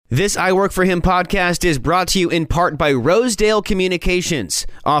This I Work For Him podcast is brought to you in part by Rosedale Communications,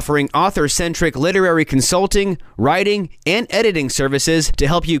 offering author-centric literary consulting, writing, and editing services to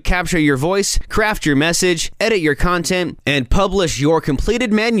help you capture your voice, craft your message, edit your content, and publish your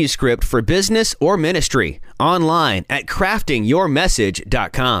completed manuscript for business or ministry online at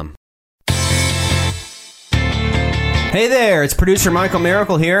craftingyourmessage.com. Hey there, it's producer Michael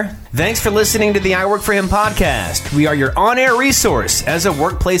Miracle here. Thanks for listening to the I Work For Him podcast. We are your on-air resource as a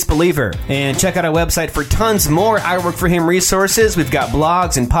workplace believer. And check out our website for tons more I Work For Him resources. We've got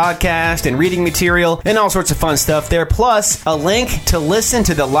blogs and podcasts and reading material and all sorts of fun stuff there. Plus, a link to listen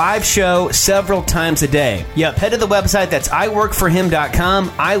to the live show several times a day. Yep, head to the website. That's iworkforhim.com.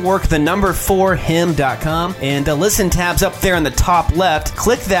 iwork4him.com. And the listen tab's up there on the top left.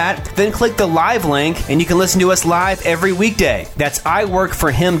 Click that, then click the live link, and you can listen to us live every weekday. That's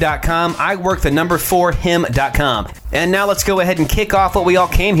iworkforhim.com. iwork4him.com. And now let's go ahead and kick off what we all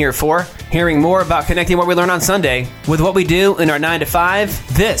came here for, hearing more about connecting what we learn on Sunday with what we do in our 9 to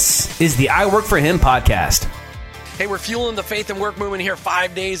 5. This is the I Work For Him podcast. Hey, we're fueling the faith and work movement here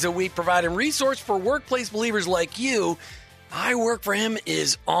 5 days a week, providing resource for workplace believers like you. I Work For Him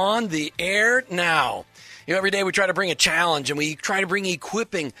is on the air now. You know, every day we try to bring a challenge and we try to bring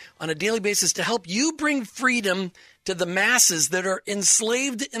equipping on a daily basis to help you bring freedom to the masses that are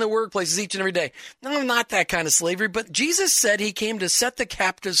enslaved in the workplaces each and every day. No, not that kind of slavery, but Jesus said he came to set the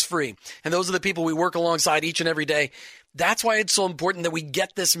captives free. And those are the people we work alongside each and every day. That's why it's so important that we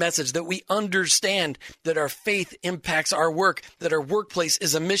get this message, that we understand that our faith impacts our work, that our workplace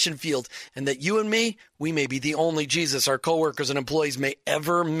is a mission field, and that you and me, we may be the only Jesus our coworkers and employees may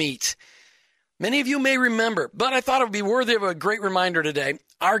ever meet. Many of you may remember, but I thought it would be worthy of a great reminder today.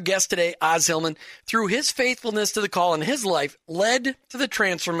 Our guest today, Oz Hillman, through his faithfulness to the call in his life, led to the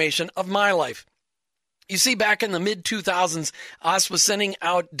transformation of my life. You see, back in the mid-2000s, Oz was sending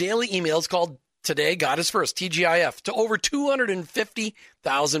out daily emails called Today, God is First, TGIF, to over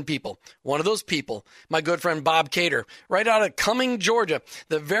 250,000 people. One of those people, my good friend Bob Cater, right out of Cumming, Georgia,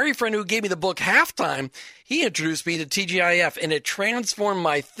 the very friend who gave me the book Halftime, he introduced me to TGIF, and it transformed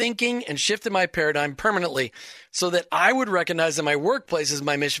my thinking and shifted my paradigm permanently so that I would recognize that my workplace is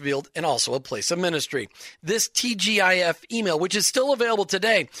my mission field and also a place of ministry. This TGIF email, which is still available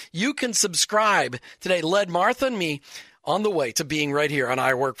today, you can subscribe today, led Martha and me on the way to being right here on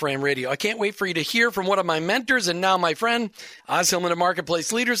I Work For Him Radio. I can't wait for you to hear from one of my mentors and now my friend, Oz Hillman of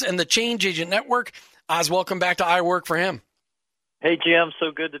Marketplace Leaders and the Change Agent Network. Oz, welcome back to I Work For Him. Hey, Jim.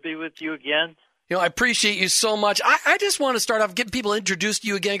 So good to be with you again. You know, I appreciate you so much. I just want to start off getting people introduced to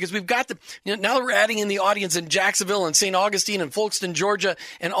you again because we've got now that we're adding in the audience in Jacksonville and St. Augustine and Folkestone, Georgia,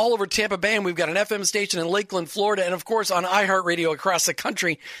 and all over Tampa Bay, and we've got an FM station in Lakeland, Florida, and of course on iHeartRadio across the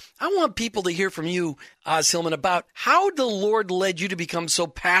country. I want people to hear from you, Oz Hillman, about how the Lord led you to become so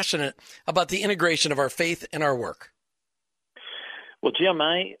passionate about the integration of our faith and our work. Well, Jim,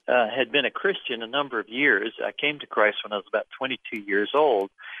 I had been a Christian a number of years. I came to Christ when I was about 22 years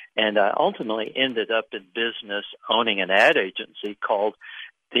old, and I ultimately ended up in business owning an ad agency called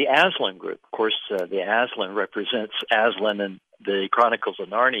the Aslan Group. Of course, the Aslan represents Aslan and the Chronicles of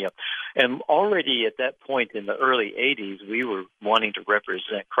Narnia. And already at that point in the early 80s, we were wanting to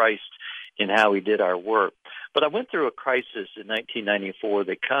represent Christ in how we did our work. But I went through a crisis in 1994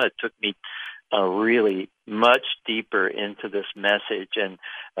 that kind of took me really much deeper into this message. And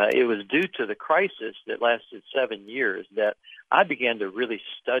it was due to the crisis that lasted 7 years that I began to really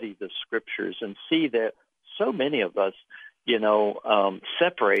study the scriptures and see that so many of us,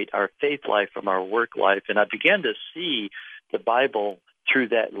 separate our faith life from our work life. And I began to see the Bible through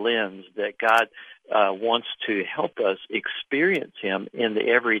that lens, that God wants to help us experience Him in the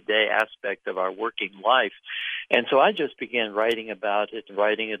everyday aspect of our working life. And so I just began writing about it,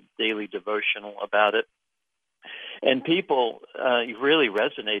 writing a daily devotional about it. And people really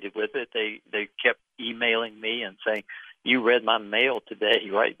resonated with it. They kept emailing me and saying, "You read my mail today,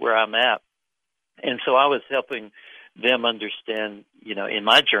 right where I'm at." And so I was helping them understand, in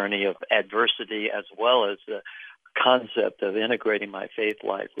my journey of adversity, as well as the concept of integrating my faith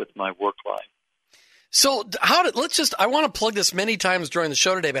life with my work life. So I want to plug this many times during the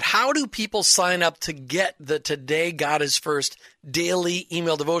show today, but how do people sign up to get the Today God is First daily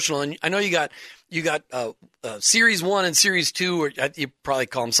email devotional? And I know you got Series 1 and Series 2, or you probably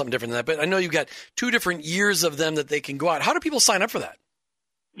call them something different than that, but I know you've got 2 different years of them that they can go out. How do people sign up for that?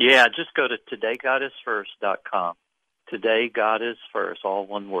 Yeah, just go to todaygodisfirst.com. Todaygodisfirst, all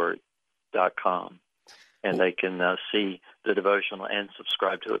one word, .com. and they can see the devotional and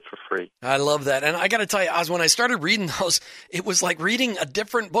subscribe to it for free. I love that. And I got to tell you, Oz, when I started reading those, it was like reading a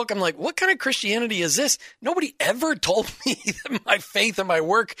different book. I'm like, what kind of Christianity is this? Nobody ever told me that my faith and my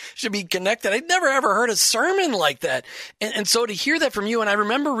work should be connected. I'd never ever heard a sermon like that. And so to hear that from you, and I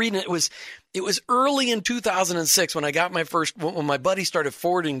remember reading it, it was early in 2006 when I got when my buddy started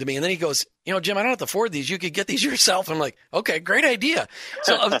forwarding to me. And then he goes, Jim, I don't have to forward these. You could get these yourself. I'm like, okay, great idea.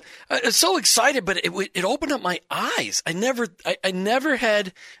 So I was so excited, but it opened up my eyes. I never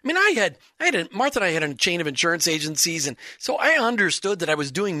had, Martha and I had a chain of insurance agencies. And so I understood that I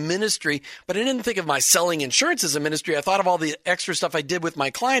was doing ministry, but I didn't think of my selling insurance as a ministry. I thought of all the extra stuff I did with my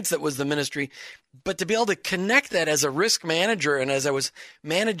clients that was the ministry. But to be able to connect that as a risk manager and as I was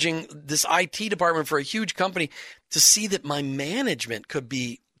managing this IT department for a huge company, to see that my management could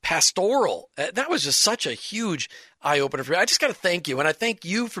be pastoral, that was just such a huge eye-opener for me. I just got to thank you. And I thank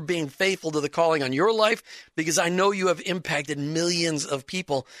you for being faithful to the calling on your life, because I know you have impacted millions of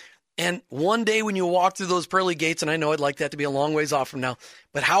people. And one day when you walk through those pearly gates, and I know I'd like that to be a long ways off from now,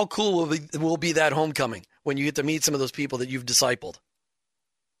 but how cool will be that homecoming when you get to meet some of those people that you've discipled?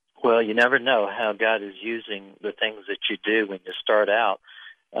 Well, you never know how God is using the things that you do when you start out.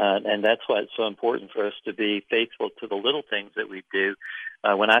 And that's why it's so important for us to be faithful to the little things that we do.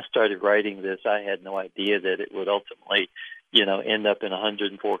 When I started writing this, I had no idea that it would ultimately, end up in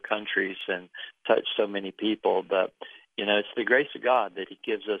 104 countries and touch so many people. But, it's the grace of God that He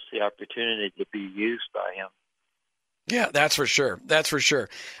gives us the opportunity to be used by Him. Yeah, that's for sure. That's for sure.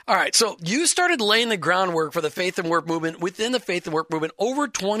 All right. So you started laying the groundwork for the faith and work movement within the faith and work movement over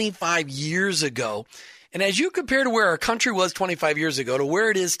 25 years ago. And as you compare to where our country was 25 years ago to where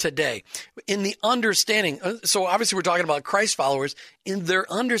it is today, in the understanding, so obviously we're talking about Christ followers, in their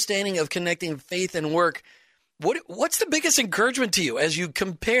understanding of connecting faith and work, what's the biggest encouragement to you as you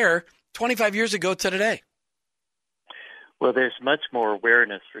compare 25 years ago to today? Well, there's much more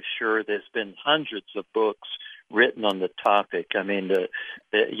awareness for sure. There's been hundreds of books written on the topic. I mean,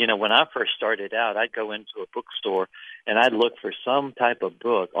 when I first started out, I'd go into a bookstore and I'd look for some type of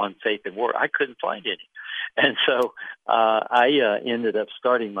book on faith and work. I couldn't find any. And so I ended up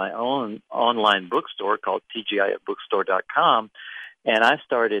starting my own online bookstore called tgibookstore.com, and I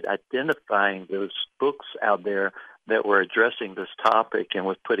started identifying those books out there that were addressing this topic and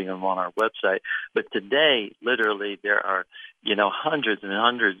was putting them on our website. But today, literally, there are, hundreds and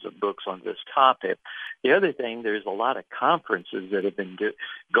hundreds of books on this topic. The other thing, there's a lot of conferences that have been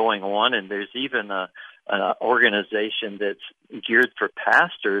going on, and there's even an organization that's geared for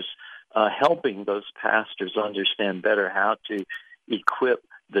pastors, helping those pastors understand better how to equip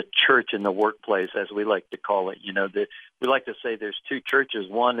the church in the workplace, as we like to call it. We like to say there's two churches,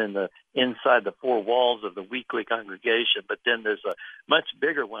 one inside the four walls of the weekly congregation, but then there's a much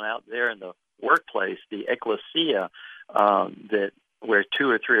bigger one out there in the workplace, the ecclesia, that where two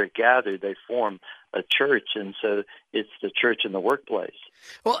or three are gathered, they form a church, and so it's the church in the workplace.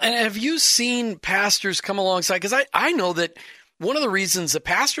 Well, and have you seen pastors come alongside? Because I know that one of the reasons the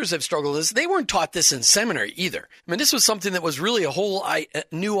pastors have struggled is they weren't taught this in seminary either. I mean, this was something that was really a whole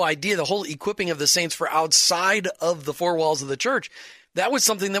new idea, the whole equipping of the saints for outside of the four walls of the church. That was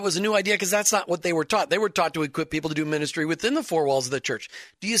something that was a new idea because that's not what they were taught. They were taught to equip people to do ministry within the four walls of the church.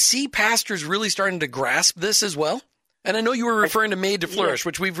 Do you see pastors really starting to grasp this as well? And I know you were referring to Made to Flourish,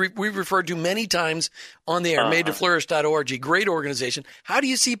 which we've referred to many times on the air, madetoflourish.org, great organization. How do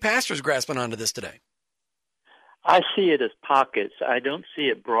you see pastors grasping onto this today? I see it as pockets. I don't see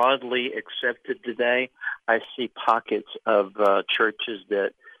it broadly accepted today. I see pockets of churches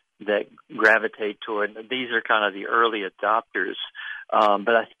that gravitate toward. These are kind of the early adopters,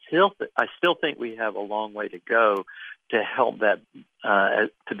 but I still think we have a long way to go to help that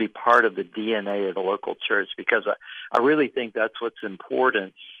to be part of the DNA of the local church, because I really think that's what's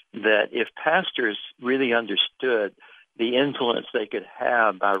important. That if pastors really understood the influence they could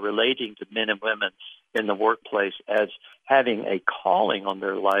have by relating to men and women in the workplace as having a calling on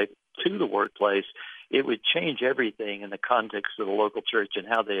their life to the workplace, it would change everything in the context of the local church and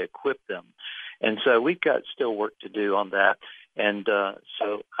how they equip them. And so we've got still work to do on that. And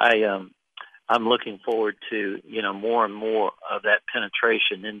so I'm looking forward to, more and more of that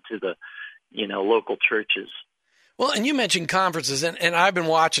penetration into the, local churches. Well, and you mentioned conferences, and I've been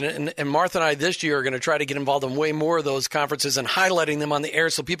watching it, and Martha and I this year are going to try to get involved in way more of those conferences and highlighting them on the air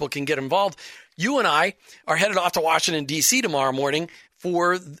so people can get involved. You and I are headed off to Washington, D.C. tomorrow morning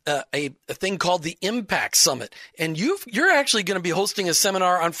for a thing called the Impact Summit. And you're actually going to be hosting a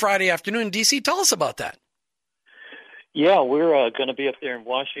seminar on Friday afternoon in D.C. Tell us about that. Yeah, we're going to be up there in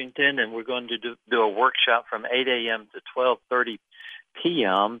Washington, and we're going to do a workshop from 8 a.m. to 12:30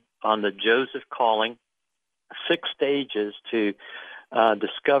 p.m. on the Joseph calling 6 stages to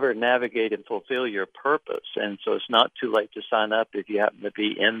discover, navigate, and fulfill your purpose. And so it's not too late to sign up if you happen to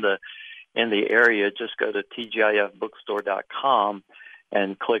be in the area. Just go to tgifbookstore.com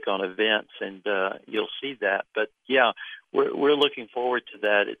and click on events, and you'll see that. But yeah, we're looking forward to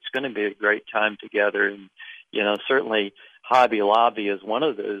that. It's going to be a great time together, and certainly Hobby Lobby is one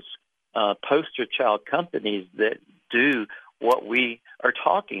of those poster child companies that do what we are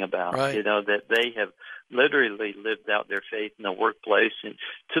talking about. Right. That they have literally lived out their faith in the workplace, and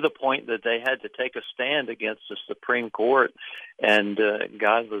to the point that they had to take a stand against the Supreme Court, and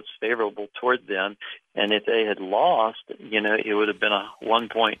God was favorable toward them. And if they had lost, it would have been a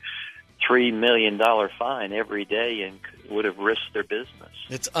 $1.3 million fine every day, and would have risked their business.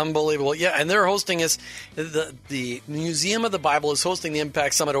 It's unbelievable. Yeah, and they're hosting us. The Museum of the Bible is hosting the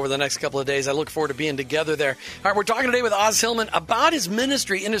Impact Summit over the next couple of days. I look forward to being together there. All right, we're talking today with Oz Hillman about his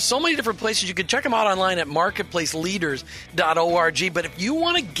ministry, and there's so many different places. You can check him out online at marketplaceleaders.org. But if you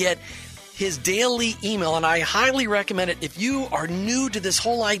want to get his daily email, and I highly recommend it. If you are new to this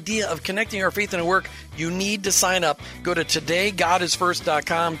whole idea of connecting our faith and our work, you need to sign up. Go to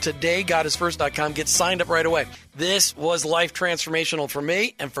todaygodisfirst.com, todaygodisfirst.com. Get signed up right away. This was life transformational for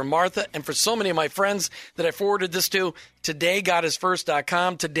me and for Martha and for so many of my friends that I forwarded this to.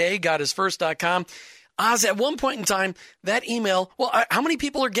 Todaygodisfirst.com, todaygodisfirst.com. Oz, at one point in time, that email, how many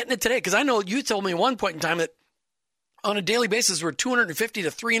people are getting it today? Because I know you told me at one point in time that on a daily basis, there were 250 to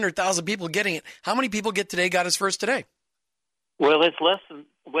 300,000 people getting it. How many people get Today God Is First today? Well, it's less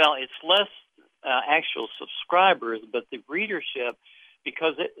actual subscribers, but the readership,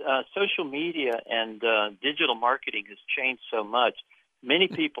 because social media and digital marketing has changed so much. Many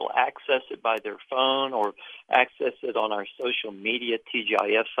people access it by their phone or access it on our social media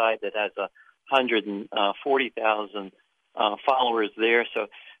TGIF site that has 140,000 followers there. So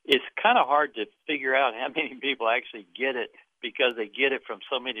it's kind of hard to figure out how many people actually get it because they get it from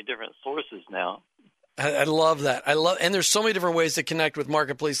so many different sources now. I love that. And there's so many different ways to connect with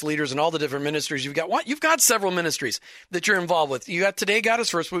marketplace leaders and all the different ministries you've got. You've got several ministries that you're involved with. You got Today God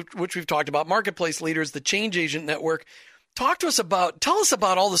Is First, which we've talked about, Marketplace Leaders, the Change Agent Network. Tell us about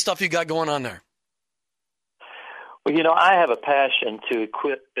all the stuff you got going on there. Well, I have a passion to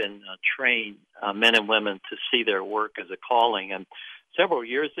equip and train men and women to see their work as a calling. And several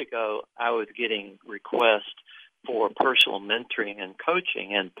years ago, I was getting requests for personal mentoring and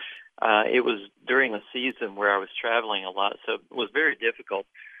coaching, and it was during a season where I was traveling a lot, so it was very difficult.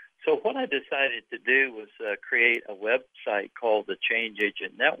 So what I decided to do was create a website called the Change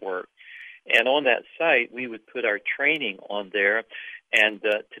Agent Network, and on that site, we would put our training on there. And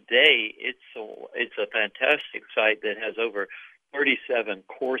today, it's a fantastic site that has over 37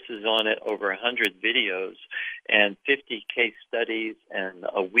 courses on it, over 100 videos, and 50 case studies, and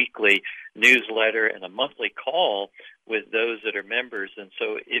a weekly newsletter, and a monthly call with those that are members. And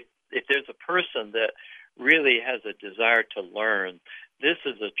so if there's a person that really has a desire to learn, this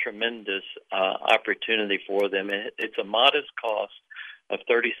is a tremendous opportunity for them. It's a modest cost of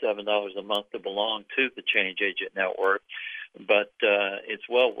 $37 a month to belong to the Change Agent Network, but it's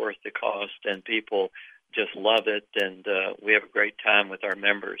well worth the cost, and people just love it, and we have a great time with our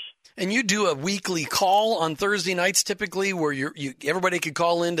members. And you do a weekly call on Thursday nights typically where everybody could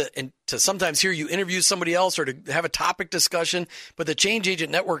call in to sometimes hear you interview somebody else or to have a topic discussion, but the Change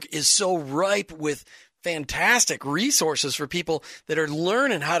Agent Network is so ripe with fantastic resources for people that are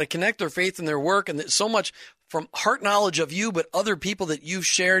learning how to connect their faith and their work, and so much from heart knowledge of you, but other people that you've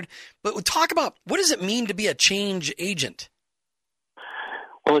shared. But talk about, what does it mean to be a change agent?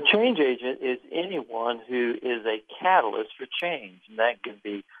 Well, a change agent is anyone who is a catalyst for change, and that can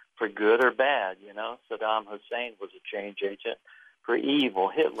be for good or bad. Saddam Hussein was a change agent for evil.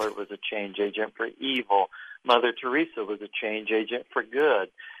 Hitler was a change agent for evil. Mother Teresa was a change agent for good.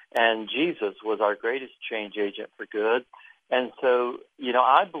 And Jesus was our greatest change agent for good. And so,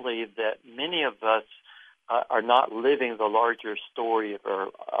 I believe that many of us are not living the larger story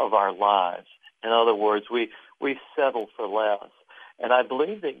of our lives. In other words, we settle for less. And I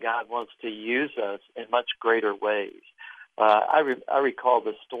believe that God wants to use us in much greater ways. I recall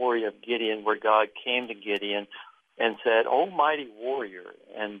the story of Gideon, where God came to Gideon and said, "Oh, mighty warrior."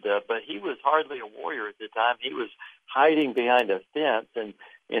 And but he was hardly a warrior at the time. He was hiding behind a fence and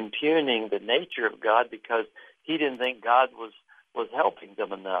impugning the nature of God because he didn't think God was helping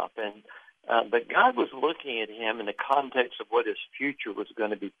them enough. And but God was looking at him in the context of what his future was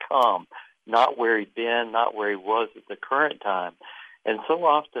going to become, not where he'd been, not where he was at the current time. And so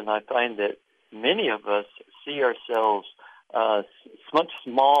often I find that many of us see ourselves much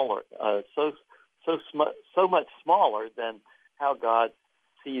smaller, so much smaller than how God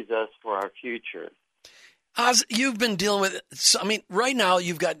sees us for our future. Oz, you've been dealing with, right now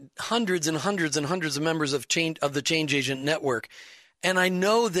you've got hundreds and hundreds and hundreds of members of the Change Agent Network. And I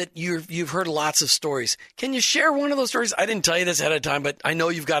know that you've heard lots of stories. Can you share one of those stories? I didn't tell you this ahead of time, but I know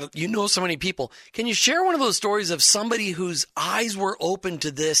you know so many people. Can you share one of those stories of somebody whose eyes were open to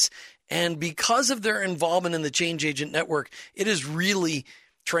this, and because of their involvement in the Change Agent Network, it has really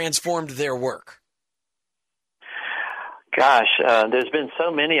transformed their work? Gosh, there's been so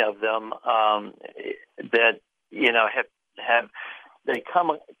many of them that have they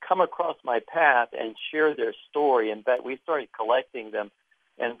come across my path and share their story. In fact, we started collecting them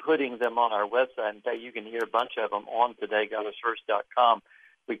and putting them on our website. In fact, you can hear a bunch of them on todaygotisfirst.com.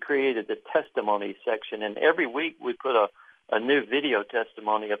 We created the testimony section, and every week we put a new video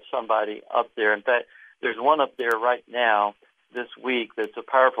testimony of somebody up there. In fact, there's one up there right now this week that's a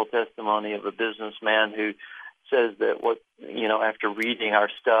powerful testimony of a businessman who says that after reading our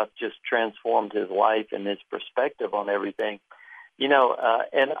stuff, just transformed his life and his perspective on everything.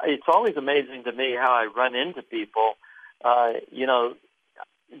 And it's always amazing to me how I run into people,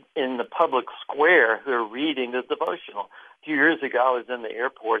 in the public square who are reading the devotional. A few years ago, I was in the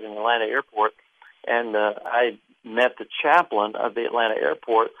airport, in Atlanta airport, and I met the chaplain of the Atlanta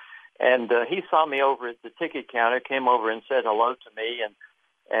airport, and he saw me over at the ticket counter, came over and said hello to me,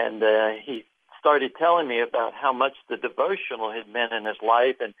 and he started telling me about how much the devotional had meant in his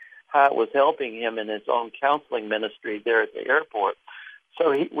life and how it was helping him in his own counseling ministry there at the airport. So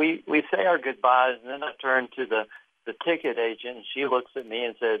we say our goodbyes, and then I turn to the ticket agent, and she looks at me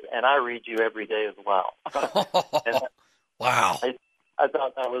and says, "And I read you every day as well." Wow. I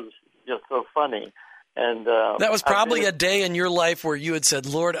thought that was just so funny. And that was probably a day in your life where you had said,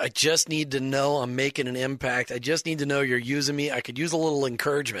 "Lord, I just need to know I'm making an impact. I just need to know you're using me. I could use a little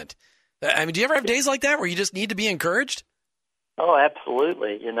encouragement." I mean, do you ever have days like that where you just need to be encouraged? Oh,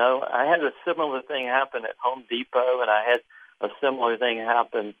 absolutely. I had a similar thing happen at Home Depot, and I had a similar thing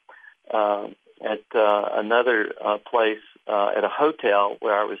happen at another place at a hotel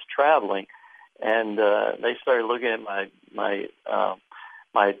where I was traveling, and they started looking at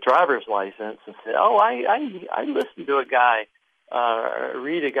my driver's license and said, "Oh, I listened to a guy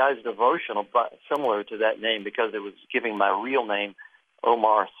read a guy's devotional, but similar to that name, because it was giving my real name,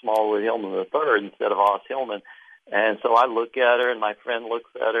 Omar Smallwood Hillman III, instead of Oz Hillman." And so I look at her, and my friend looks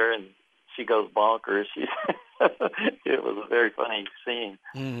at her, and she goes bonkers. It was a very funny scene.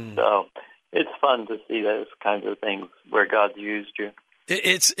 So it's fun to see those kinds of things where God's used you.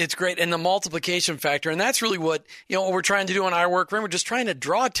 It's great. And the multiplication factor, and that's really what we're trying to do on our work. We're just trying to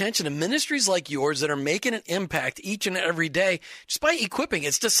draw attention to ministries like yours that are making an impact each and every day just by equipping.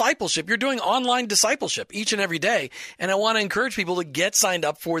 It's discipleship. You're doing online discipleship each and every day. And I want to encourage people to get signed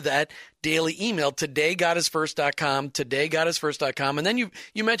up for that daily email, todaygotisfirst.com, todaygotisfirst.com. And then you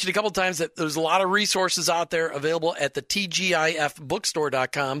mentioned a couple of times that there's a lot of resources out there available at the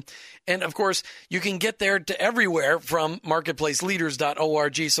tgifbookstore.com. And of course, you can get there to everywhere from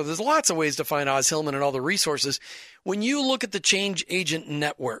marketplaceleaders.org. So there's lots of ways to find Oz Hillman and all the resources. When you look at the Change Agent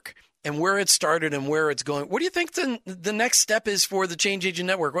Network and where it started and where it's going, what do you think the next step is for the Change Agent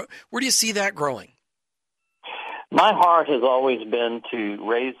Network? Where do you see that growing? My heart has always been to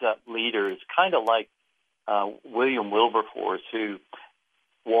raise up leaders, kind of like William Wilberforce, who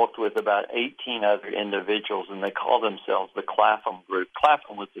walked with about 18 other individuals, and they call themselves the Clapham Group.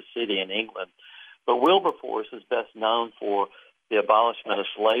 Clapham was a city in England. But Wilberforce is best known for the abolishment of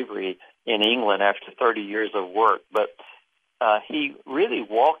slavery in England after 30 years of work. But he really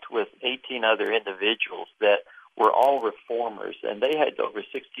walked with 18 other individuals that were all reformers, and they had over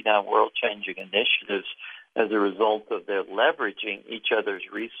 69 world-changing initiatives as a result of their leveraging each other's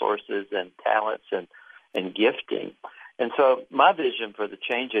resources and talents and gifting. And so my vision for the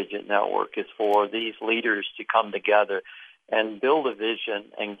Change Agent Network is for these leaders to come together and build a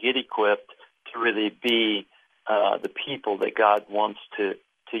vision and get equipped to really be the people that God wants to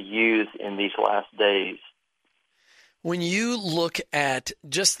use in these last days. When you look at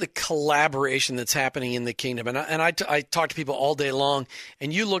just the collaboration that's happening in the kingdom, and I talk to people all day long,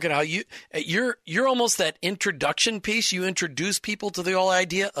 and you look at how you're almost that introduction piece. You introduce people to the whole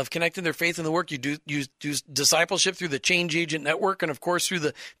idea of connecting their faith in the work. You do discipleship through the Change Agent Network, and of course through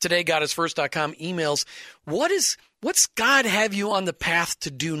the todaygotisfirst.com emails. What's God have you on the path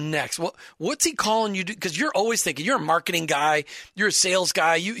to do next? What's He calling you to do? Because you're always thinking, you're a marketing guy, you're a sales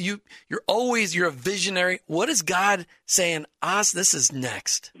guy, you're a visionary. What is God saying, Oz, this is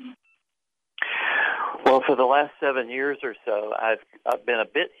next? Well, for the last 7 years or so, I've been a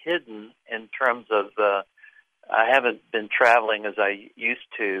bit hidden in terms of I haven't been traveling as I used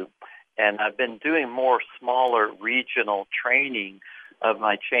to, and I've been doing more smaller regional training of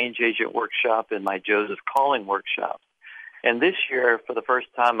my Change Agent workshop and my Joseph Calling workshops. And this year, for the first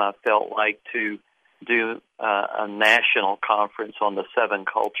time, I felt like to do a national conference on the 7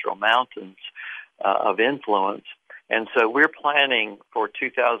 cultural mountains of influence. And so we're planning for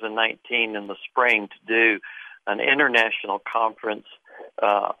 2019 in the spring to do an international conference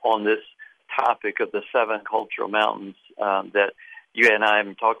on this topic of the 7 cultural mountains that you and I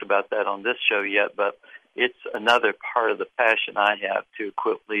haven't talked about that on this show yet, but it's another part of the passion I have to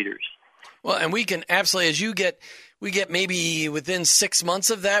equip leaders. Well, and we can absolutely, we get maybe within 6 months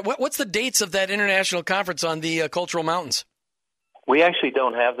of that. What's the dates of that international conference on the cultural mountains? We actually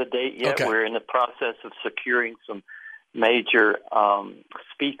don't have the date yet. Okay. We're in the process of securing some major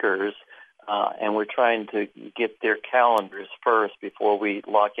speakers, and we're trying to get their calendars first before we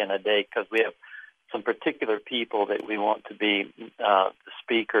lock in a date, because we have some particular people that we want to be the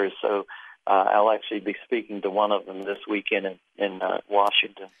speakers. So I'll actually be speaking to one of them this weekend in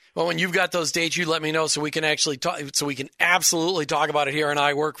Washington. Well, when you've got those dates, you let me know so we can actually talk. So we can absolutely talk about it here on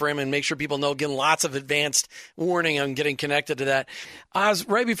I Work for Him and make sure people know. Getting lots of advanced warning on getting connected to that. Oz,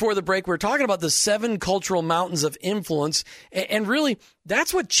 right before the break, we were talking about the 7 cultural mountains of influence, and really,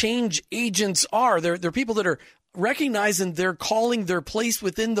 that's what change agents are. They're people that are recognizing their calling, their place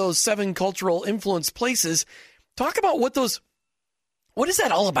within those 7 cultural influence places. Talk about what is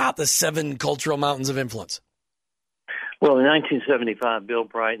that all about, the 7 cultural mountains of influence? Well, in 1975, Bill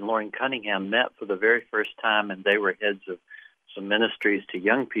Bright and Lauren Cunningham met for the very first time, and they were heads of some ministries to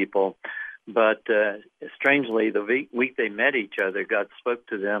young people. But strangely, the week they met each other, God spoke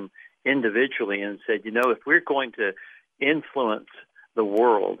to them individually and said, if we're going to influence the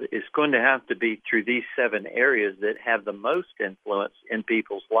world, it's going to have to be through these 7 areas that have the most influence in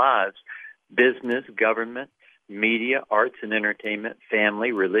people's lives: business, government, media, arts and entertainment,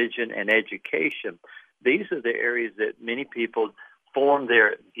 family, religion, and education. These are the areas that many people form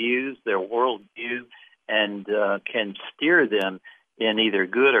their views, their worldview, and can steer them in either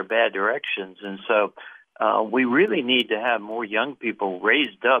good or bad directions. And so we really need to have more young people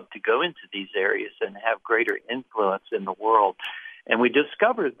raised up to go into these areas and have greater influence in the world. And we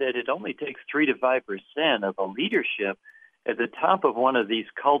discovered that it only takes 3 to 5% of a leadership at the top of one of these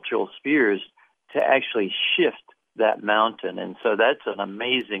cultural spheres to actually shift that mountain. And so that's an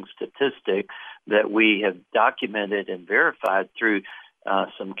amazing statistic that we have documented and verified through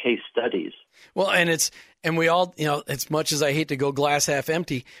some case studies. Well, and we all, as much as I hate to go glass half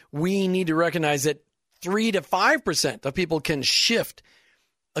empty, we need to recognize that 3 to 5% of people can shift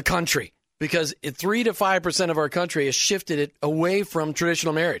a country, because 3 to 5% of our country has shifted it away from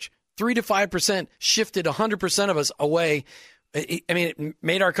traditional marriage. 3 to 5% shifted 100% of us away. It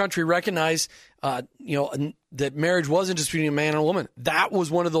made our country recognize, that marriage wasn't just between a man and a woman. That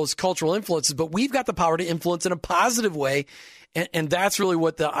was one of those cultural influences, but we've got the power to influence in a positive way. And that's really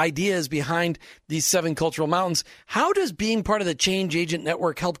what the idea is behind these 7 cultural mountains. How does being part of the Change Agent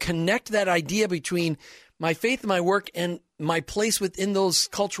Network help connect that idea between my faith and my work and my place within those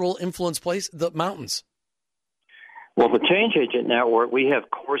cultural influence the mountains? Well, the Change Agent Network, we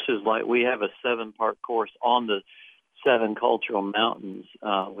have courses like we have a 7-part course on the 7 cultural mountains.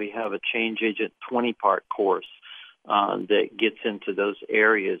 We have a Change Agent 20-part course that gets into those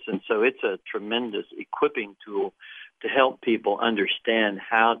areas. And so it's a tremendous equipping tool to help people understand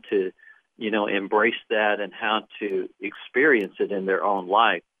how to, embrace that and how to experience it in their own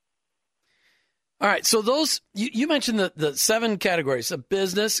life. All right. So those, you mentioned the 7 categories of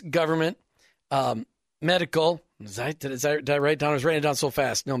business, government, medical. Did I write it down? I was writing it down so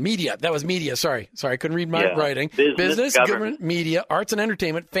fast. No, media. That was media. Sorry. I couldn't read my writing. Business, government, media, arts and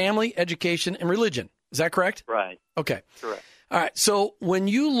entertainment, family, education, and religion. Is that correct? Right. Okay. Correct. All right. So when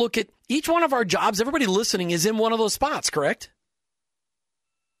you look at each one of our jobs, everybody listening is in one of those spots, correct?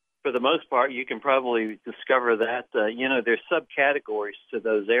 For the most part, you can probably discover that. There's subcategories to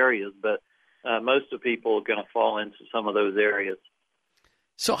those areas, but most of the people are going to fall into some of those areas.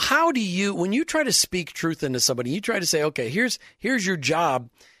 So how do you, when you try to speak truth into somebody, you try to say, okay, here's your job,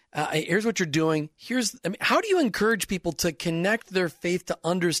 here's what you're doing, how do you encourage people to connect their faith to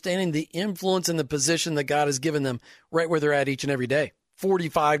understanding the influence and the position that God has given them right where they're at each and every day,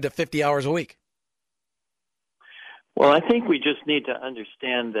 45 to 50 hours a week? Well, I think we just need to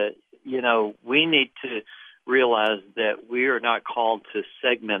understand that, we need to realize that we are not called to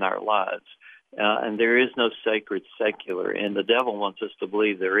segment our lives. And there is no sacred secular, and the devil wants us to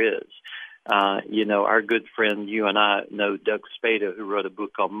believe there is. Our good friend, you and I know Doug Spada, who wrote a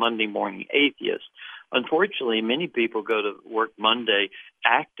book called Monday Morning Atheist. Unfortunately, many people go to work Monday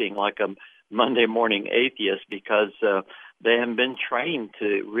acting like a Monday morning atheist because they haven't been trained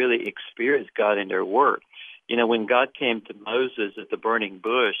to really experience God in their work. When God came to Moses at the burning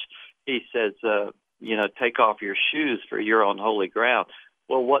bush, he says, take off your shoes, for you're on holy ground.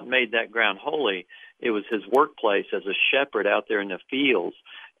 Well, what made that ground holy? It was his workplace as a shepherd out there in the fields.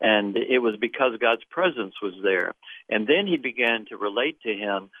 And it was because God's presence was there. And then he began to relate to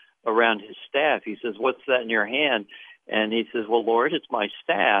him around his staff. He says, what's that in your hand? And he says, well, Lord, it's my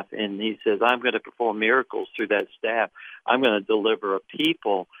staff. And he says, I'm going to perform miracles through that staff. I'm going to deliver a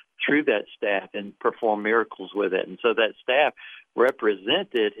people through that staff and perform miracles with it. And so that staff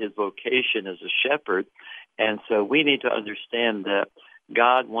represented his vocation as a shepherd. And so we need to understand that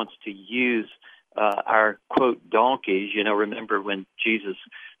God wants to use our, quote, donkeys. Remember when Jesus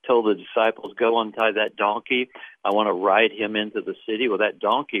told the disciples, go untie that donkey. I want to ride him into the city. Well, that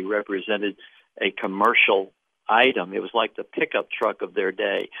donkey represented a commercial item. It was like the pickup truck of their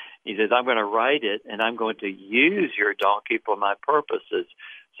day. He says, I'm going to ride it, and I'm going to use your donkey for my purposes.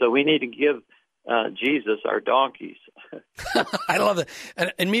 So we need to give Jesus our donkeys. I love that.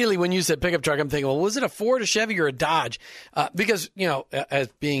 And immediately when you said pickup truck, I'm thinking, well, was it a Ford, a Chevy, or a Dodge? Because, as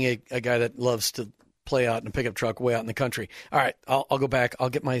being a guy that loves to play out in a pickup truck way out in the country. All right, I'll go back.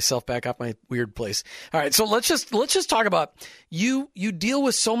 I'll get myself back off my weird place. All right, so let's just talk about you deal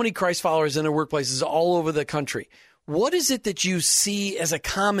with so many Christ followers in their workplaces all over the country. What is it that you see as a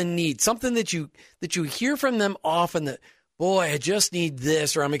common need? Something that you hear from them often that, boy, I just need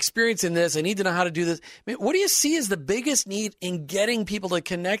this, or I'm experiencing this. I need to know how to do this. I mean, what do you see as the biggest need in getting people to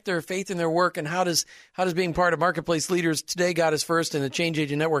connect their faith in their work, and how does being part of Marketplace Leaders Today, God is First, and the Change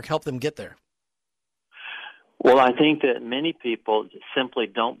Agent Network help them get there? Well, I think that many people simply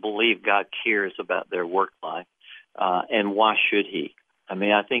don't believe God cares about their work life, and why should he? I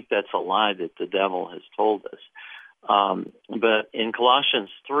mean, I think that's a lie that the devil has told us. But in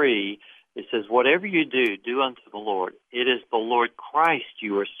Colossians 3, it says, whatever you do, do unto the Lord. It is the Lord Christ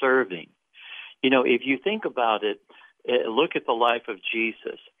you are serving. If you think about it, look at the life of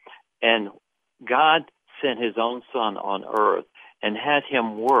Jesus. And God sent his own son on earth and had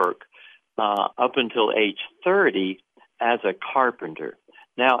him work up until age 30 as a carpenter.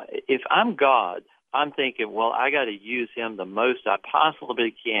 Now, if I'm God, I'm thinking, well, I got to use him the most I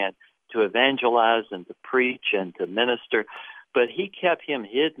possibly can to evangelize and to preach and to minister. But he kept him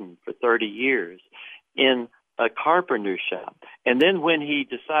hidden for 30 years in a carpenter shop. And then when he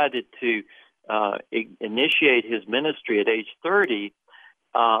decided to initiate his ministry at age 30,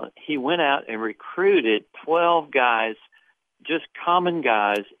 he went out and recruited 12 guys, just common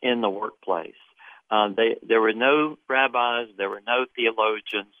guys in the workplace. There were no rabbis, there were no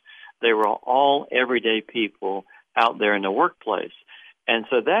theologians. They were all everyday people out there in the workplace. And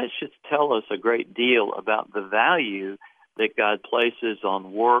so that should tell us a great deal about the value that God places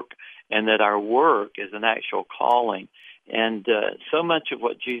on work, and that our work is an actual calling. And so much of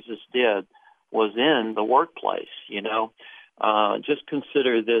what Jesus did was in the workplace, Just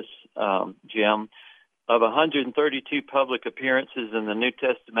consider this, Jim. Of 132 public appearances in the New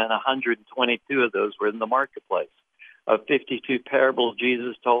Testament, 122 of those were in the marketplace. Of 52 parables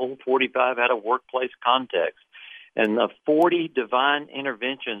Jesus told, 45 had a workplace context. And of 40 divine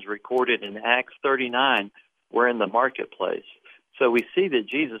interventions recorded in Acts 39 were in the marketplace. So we see that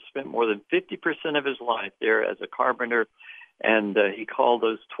Jesus spent more than 50% of his life there as a carpenter, and he called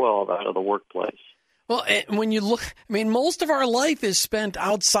those 12 out of the workplace. Well, when you look, most of our life is spent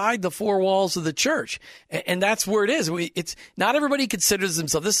outside the four walls of the church, and that's where it is. It's not everybody considers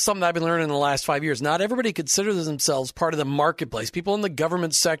themselves. This is something I've been learning in the last 5 years. Not everybody considers themselves part of the marketplace. People in the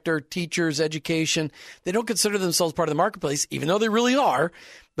government sector, teachers, education, they don't consider themselves part of the marketplace, even though they really are.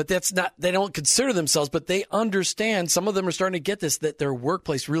 But that's not, they don't consider themselves, but they understand, some of them are starting to get this, that their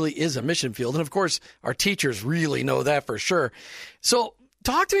workplace really is a mission field. And of course, our teachers really know that for sure. So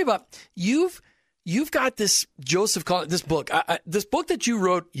talk to me about, You've got this Joseph Calling, this book. This book that you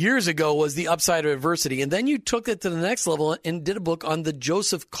wrote years ago was The Upside of Adversity, and then you took it to the next level and did a book on the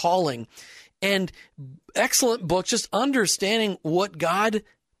Joseph Calling. And excellent book, just understanding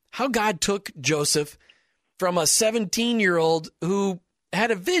how God took Joseph from a 17-year-old who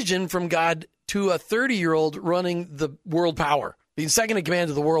had a vision from God to a 30-year-old running the world power, being second in command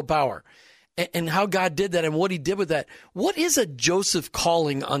of the world power, and how God did that and what he did with that. What is a Joseph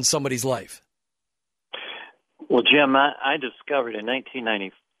Calling on somebody's life? Well, Jim, I discovered in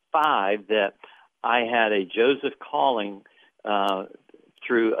 1995 that I had a Joseph calling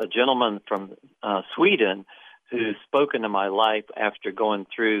through a gentleman from Sweden who spoke into my life after going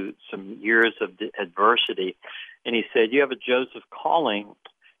through some years of adversity. And he said, you have a Joseph calling.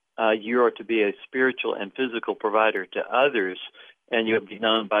 You are to be a spiritual and physical provider to others, and you'll be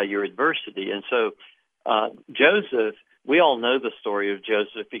known by your adversity. And so Joseph we all know the story of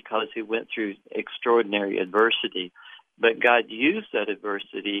Joseph because he went through extraordinary adversity. But God used that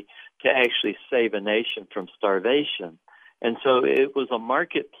adversity to actually save a nation from starvation. And so it was a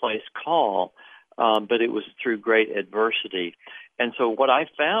marketplace call, but it was through great adversity. And so what I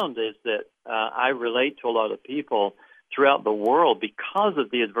found is that I relate to a lot of people throughout the world because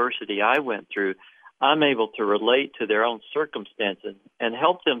of the adversity I went through. I'm able to relate to their own circumstances and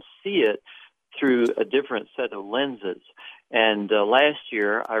help them see it through a different set of lenses. And last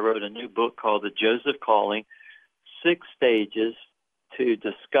year, I wrote a new book called The Joseph Calling, 6 Stages to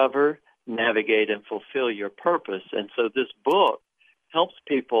Discover, Navigate, and Fulfill Your Purpose. And so this book helps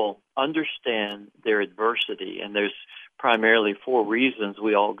people understand their adversity. And there's primarily 4 reasons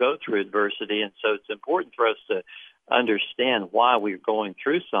we all go through adversity. And so it's important for us to understand why we're going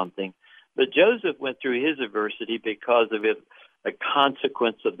through something. But Joseph went through his adversity because of a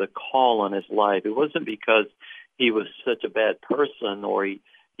consequence of the call on his life. It wasn't because he was such a bad person or he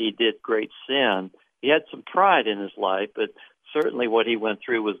did great sin. He had some pride in his life, but certainly what he went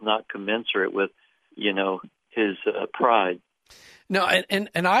through was not commensurate with, his pride. No, and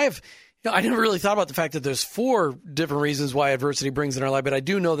I never really thought about the fact that there's 4 different reasons why adversity brings in our life, but I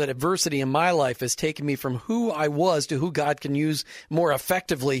do know that adversity in my life has taken me from who I was to who God can use more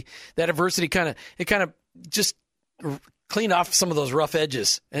effectively. That adversity kind of just cleaned off some of those rough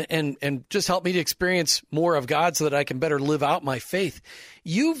edges and just helped me to experience more of God so that I can better live out my faith.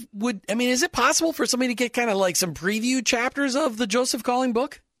 Is it possible for somebody to get kind of like some preview chapters of the Joseph Calling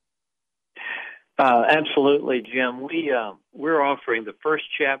book? Absolutely, Jim. We're offering the first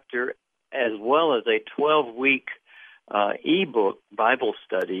chapter as well as a 12-week ebook Bible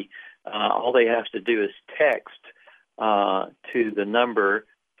study. All they have to do is text to the number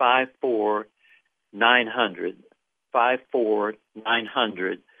 54900,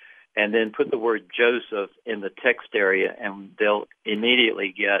 54900, and then put the word Joseph in the text area, and they'll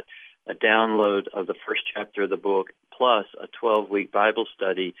immediately get a download of the first chapter of the book plus a 12-week Bible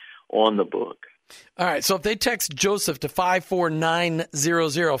study on the book. All right, so if they text Joseph to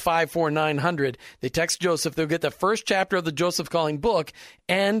 54900, 54900, they text Joseph, they'll get the first chapter of the Joseph Calling book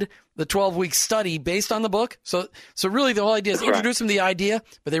and the 12-week study based on the book. So really the whole idea is introduce them to the idea,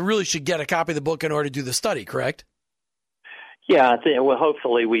 but they really should get a copy of the book in order to do the study, correct? Yeah,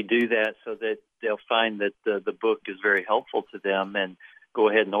 hopefully we do that so that they'll find that the book is very helpful to them and go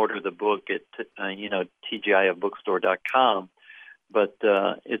ahead and order the book at tgifbookstore.com. But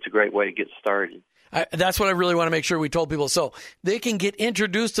it's a great way to get started. That's what I really want to make sure we told people. So they can get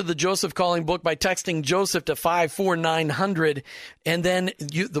introduced to the Joseph Calling book by texting Joseph to 54900, and then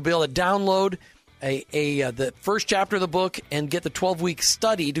they'll be able to download the first chapter of the book and get the 12-week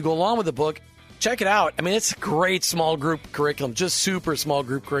study to go along with the book. Check it out. I mean, it's a great small group curriculum, just super small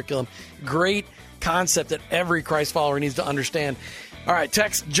group curriculum. Great concept that every Christ follower needs to understand. All right,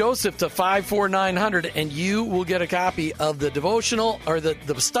 text Joseph to 54900, and you will get a copy of the devotional or the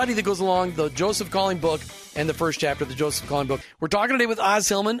study that goes along the Joseph Calling book and the first chapter of the Joseph Calling book. We're talking today with Oz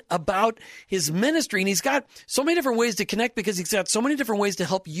Hillman about his ministry, and he's got so many different ways to connect because he's got so many different ways to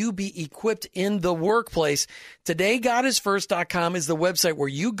help you be equipped in the workplace. TodayGodIsFirst.com is the website where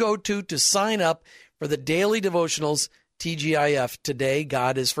you go to sign up for the daily devotionals. TGIF,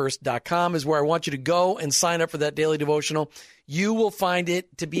 TodayGodIsFirst.com is where I want you to go and sign up for that daily devotional. You will find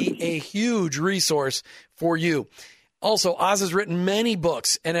it to be a huge resource for you. Also, Oz has written many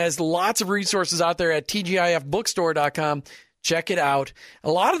books and has lots of resources out there at tgifbookstore.com. Check it out.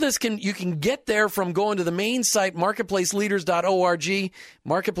 A lot of this you can get there from going to the main site, marketplaceleaders.org,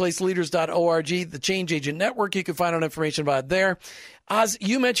 marketplaceleaders.org, the Change Agent Network. You can find out information about it there. Oz,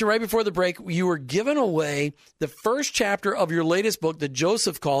 you mentioned right before the break, you were giving away the first chapter of your latest book, The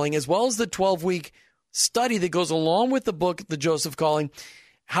Joseph Calling, as well as the 12-week study that goes along with the book, The Joseph Calling.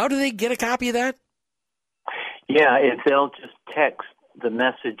 How do they get a copy of that? Yeah, they'll just text the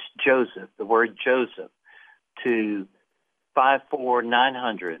message Joseph, the word Joseph, to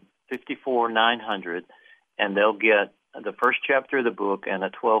 54900, 54900, and they'll get the first chapter of the book and a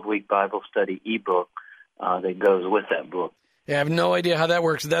 12-week Bible study ebook that goes with that book. Yeah, I have no idea how that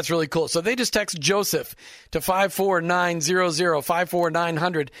works. That's really cool. So they just text Joseph to 54900,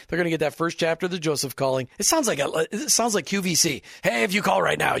 54900. They're going to get that first chapter of the Joseph Calling. It sounds like QVC. Hey, if you call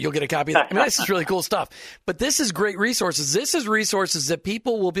right now, you'll get a copy of that. I mean, this is really cool stuff. But this is great resources. This is resources that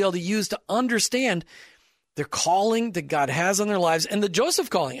people will be able to use to understand their calling that God has on their lives, and the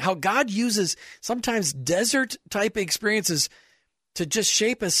Joseph Calling, how God uses sometimes desert-type experiences to just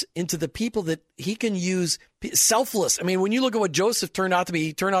shape us into the people that he can use. Selfless. I mean, when you look at what Joseph turned out to be,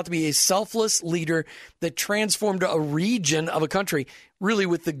 he turned out to be a selfless leader that transformed a region of a country, really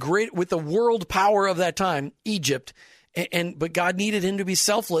with the world power of that time, Egypt, But God needed him to be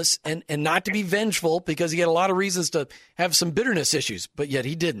selfless and not to be vengeful because he had a lot of reasons to have some bitterness issues, but yet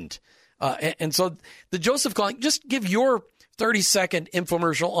he didn't. And so the Joseph Calling, just give your 30-second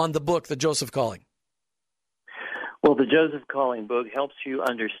infomercial on the book, The Joseph Calling. Well, the Joseph Calling book helps you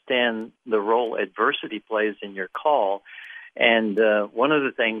understand the role adversity plays in your call. And one of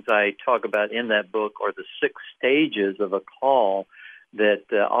the things I talk about in that book are the 6 stages of a call that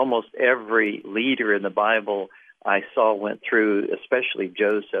almost every leader in the Bible I saw went through, especially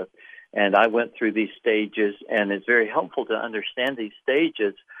Joseph. And I went through these stages, and it's very helpful to understand these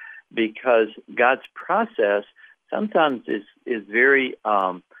stages because God's process sometimes is very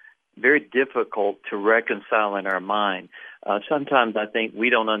very difficult to reconcile in our mind. Sometimes I think we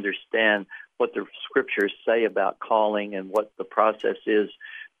don't understand what the scriptures say about calling and what the process is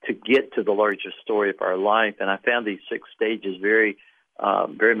to get to the larger story of our life. And I found these 6 stages very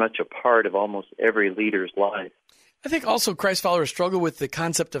much a part of almost every leader's life. I think also Christ followers struggle with the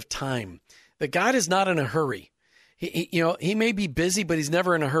concept of time, that God is not in a hurry. He may be busy, but he's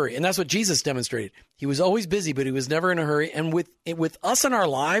never in a hurry. And that's what Jesus demonstrated. He was always busy, but he was never in a hurry. And with us in our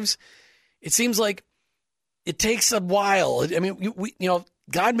lives, it seems like it takes a while. I mean,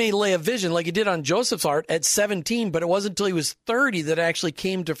 God may lay a vision like he did on Joseph's heart at 17, but it wasn't until he was 30 that it actually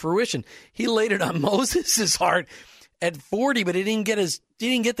came to fruition. He laid it on Moses' heart at 40, but he didn't get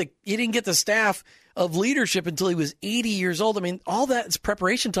the staff of leadership until he was 80 years old. I mean, all that is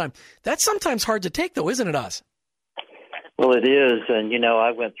preparation time. That's sometimes hard to take, though, isn't it, Oz? Well, it is, and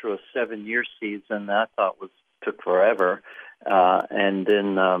I went through a 7-year season that I thought took forever, and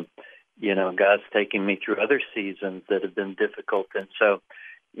then God's taking me through other seasons that have been difficult, and so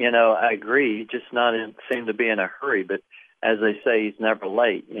I agree, just seem to be in a hurry, but as they say, he's never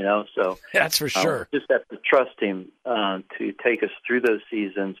late, so that's for sure. Just have to trust him to take us through those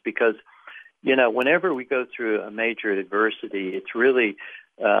seasons because whenever we go through a major adversity, it's really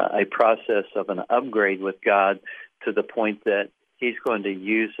a process of an upgrade with God to the point that he's going to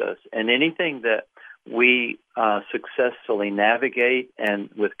use us. And anything that we successfully navigate and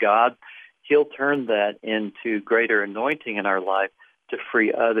with God, he'll turn that into greater anointing in our life to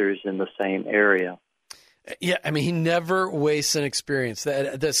free others in the same area. Yeah, I mean, he never wastes an experience.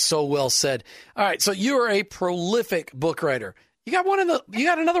 That's so well said. All right, so you are a prolific book writer. You got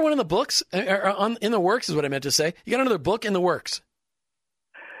another one in the books, in the works is what I meant to say. You got another book in the works.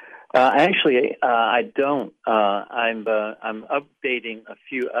 Actually, I don't. I'm updating a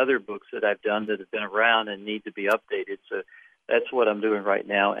few other books that I've done that have been around and need to be updated. So that's what I'm doing right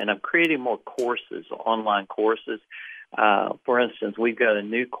now. And I'm creating more courses, online courses. For instance, we've got a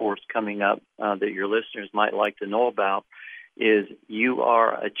new course coming up that your listeners might like to know about is You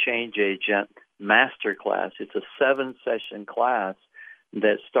Are a Change Agent Masterclass. It's a 7-session class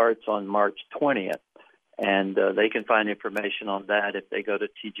that starts on March 20th. And they can find information on that if they go to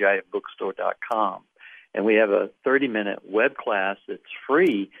tgiantbookstore.com. And we have a 30-minute web class that's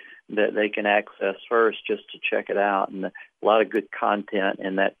free that they can access first just to check it out. And a lot of good content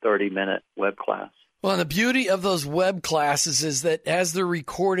in that 30-minute web class. Well, and the beauty of those web classes is that as they're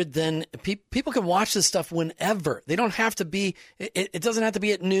recorded, then people can watch this stuff whenever. They don't have to be, it doesn't have to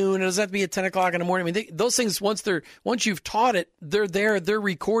be at noon. It doesn't have to be at 10 o'clock in the morning. I mean, those things, once you've taught it, they're there, they're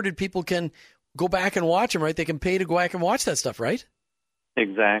recorded. People can go back and watch them, right? They can pay to go back and watch that stuff, right?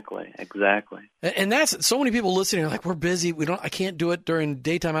 Exactly. And that's so many people listening are like, we're busy. I can't do it during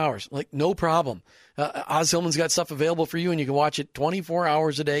daytime hours. Like, no problem. Oz Hillman's got stuff available for you, and you can watch it 24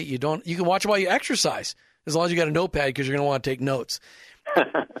 hours a day. You can watch it while you exercise, as long as you got a notepad because you're going to want to take notes.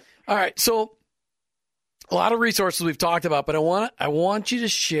 All right. So a lot of resources we've talked about, but I want you to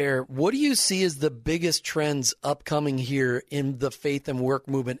share, what do you see as the biggest trends upcoming here in the faith and work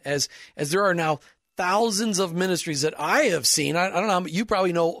movement as there are now thousands of ministries that I have seen. I don't know, you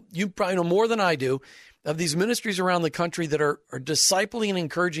probably know more than I do of these ministries around the country that are discipling and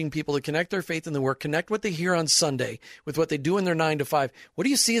encouraging people to connect their faith in the work, connect what they hear on Sunday with what they do in their 9 to 5. What do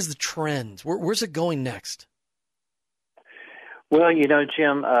you see as the trends? Where's it going next? Well,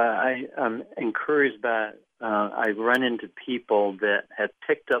 Jim, I'm encouraged by, I run into people that have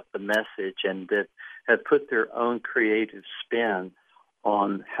picked up the message and that have put their own creative spin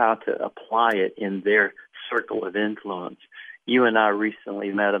on how to apply it in their circle of influence. You and I recently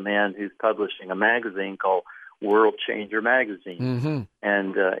met a man who's publishing a magazine called World Changer Magazine. Mm-hmm.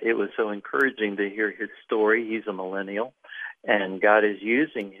 And it was so encouraging to hear his story. He's a millennial, and God is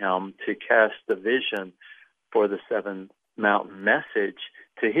using him to cast the vision for the Seven Mountain message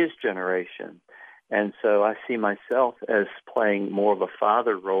to his generation. And so I see myself as playing more of a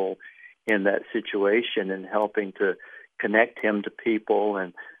father role in that situation and helping to connect him to people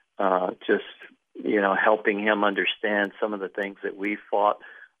and just helping him understand some of the things that we fought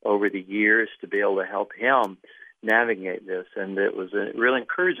over the years to be able to help him navigate this. And it was a real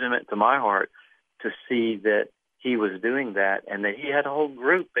encouragement to my heart to see that he was doing that and that he had a whole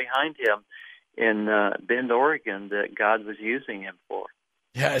group behind him in Bend, Oregon that God was using him for.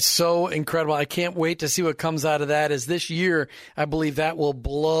 Yeah, it's so incredible. I can't wait to see what comes out of that. As this year, I believe that will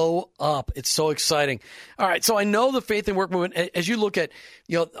blow up. It's so exciting. All right, so I know the faith and work movement, as you look at,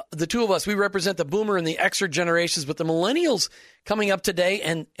 the two of us, we represent the boomer and the Xer generations, but the millennials coming up today,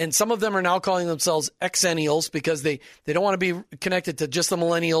 and some of them are now calling themselves Xennials because they don't want to be connected to just the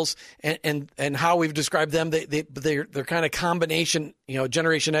millennials and how we've described them. They're kind of combination,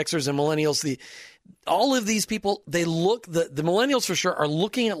 Generation Xers and millennials. All of these people, the millennials for sure are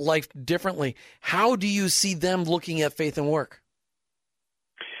looking at life differently. How do you see them looking at faith and work?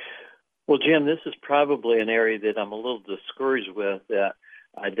 Well, Jim, this is probably an area that I'm a little discouraged with, that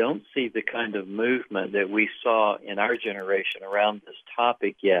I don't see the kind of movement that we saw in our generation around this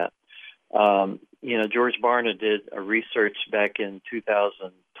topic yet. George Barna did a research back in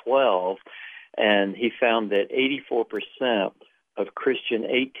 2012, and he found that 84% of Christian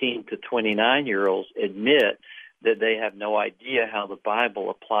 18 to 29-year-olds admit that they have no idea how the Bible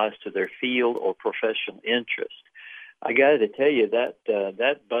applies to their field or professional interest. I got to tell you,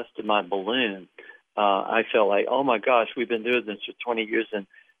 that busted my balloon. I felt like, oh my gosh, we've been doing this for 20 years and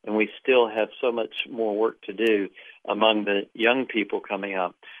we still have so much more work to do among the young people coming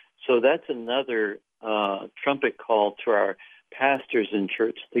up. So that's another trumpet call to our pastors and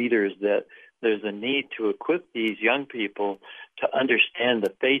church leaders that there's a need to equip these young people to understand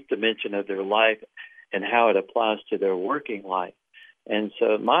the faith dimension of their life and how it applies to their working life. And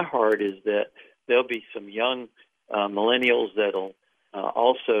so my heart is that there'll be some young millennials that'll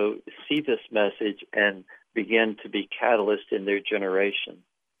also see this message and begin to be catalysts in their generation.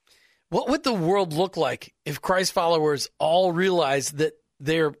 What would the world look like if Christ followers all realized that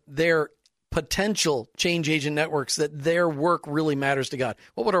their potential change agent networks, that their work really matters to God?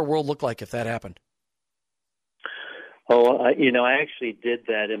 What would our world look like if that happened? Oh, I actually did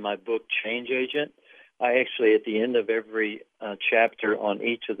that in my book, Change Agent. I actually, at the end of every chapter on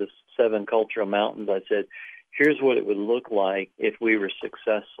each of the 7 cultural mountains, I said, here's what it would look like if we were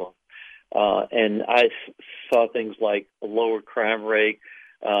successful. And I saw things like a lower crime rate,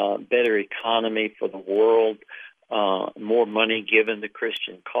 better economy for the world, more money given to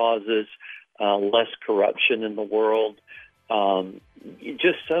Christian causes, less corruption in the world.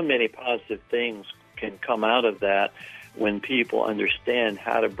 Just so many positive things can come out of that when people understand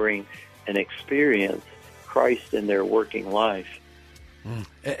how to bring and experience Christ in their working life.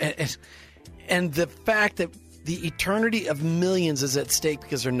 And the fact that the eternity of millions is at stake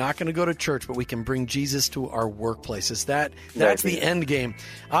because they're not going to go to church, but we can bring Jesus to our workplaces. That's the end game.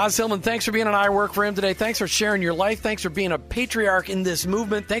 Oz Hillman, thanks for being on I Work for Him today. Thanks for sharing your life. Thanks for being a patriarch in this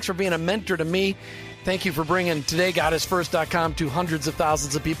movement. Thanks for being a mentor to me. Thank you for bringing TodayGodIsFirst.com to hundreds of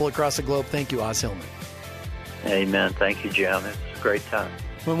thousands of people across the globe. Thank you, Oz Hillman. Amen. Thank you, Jim. It's a great time.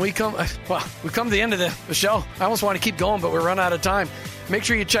 When we come to the end of the show. I almost want to keep going, but we're running out of time. Make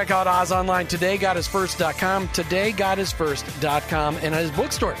sure you check out Oz online, TodayGodIsFirst.com, TodayGodIsFirst.com, and at his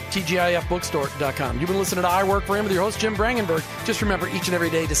bookstore, TGIFBookstore.com. You've been listening to I Work for Him with your host, Jim Brangenberg. Just remember each and every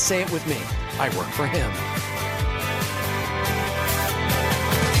day to say it with me. I work for Him.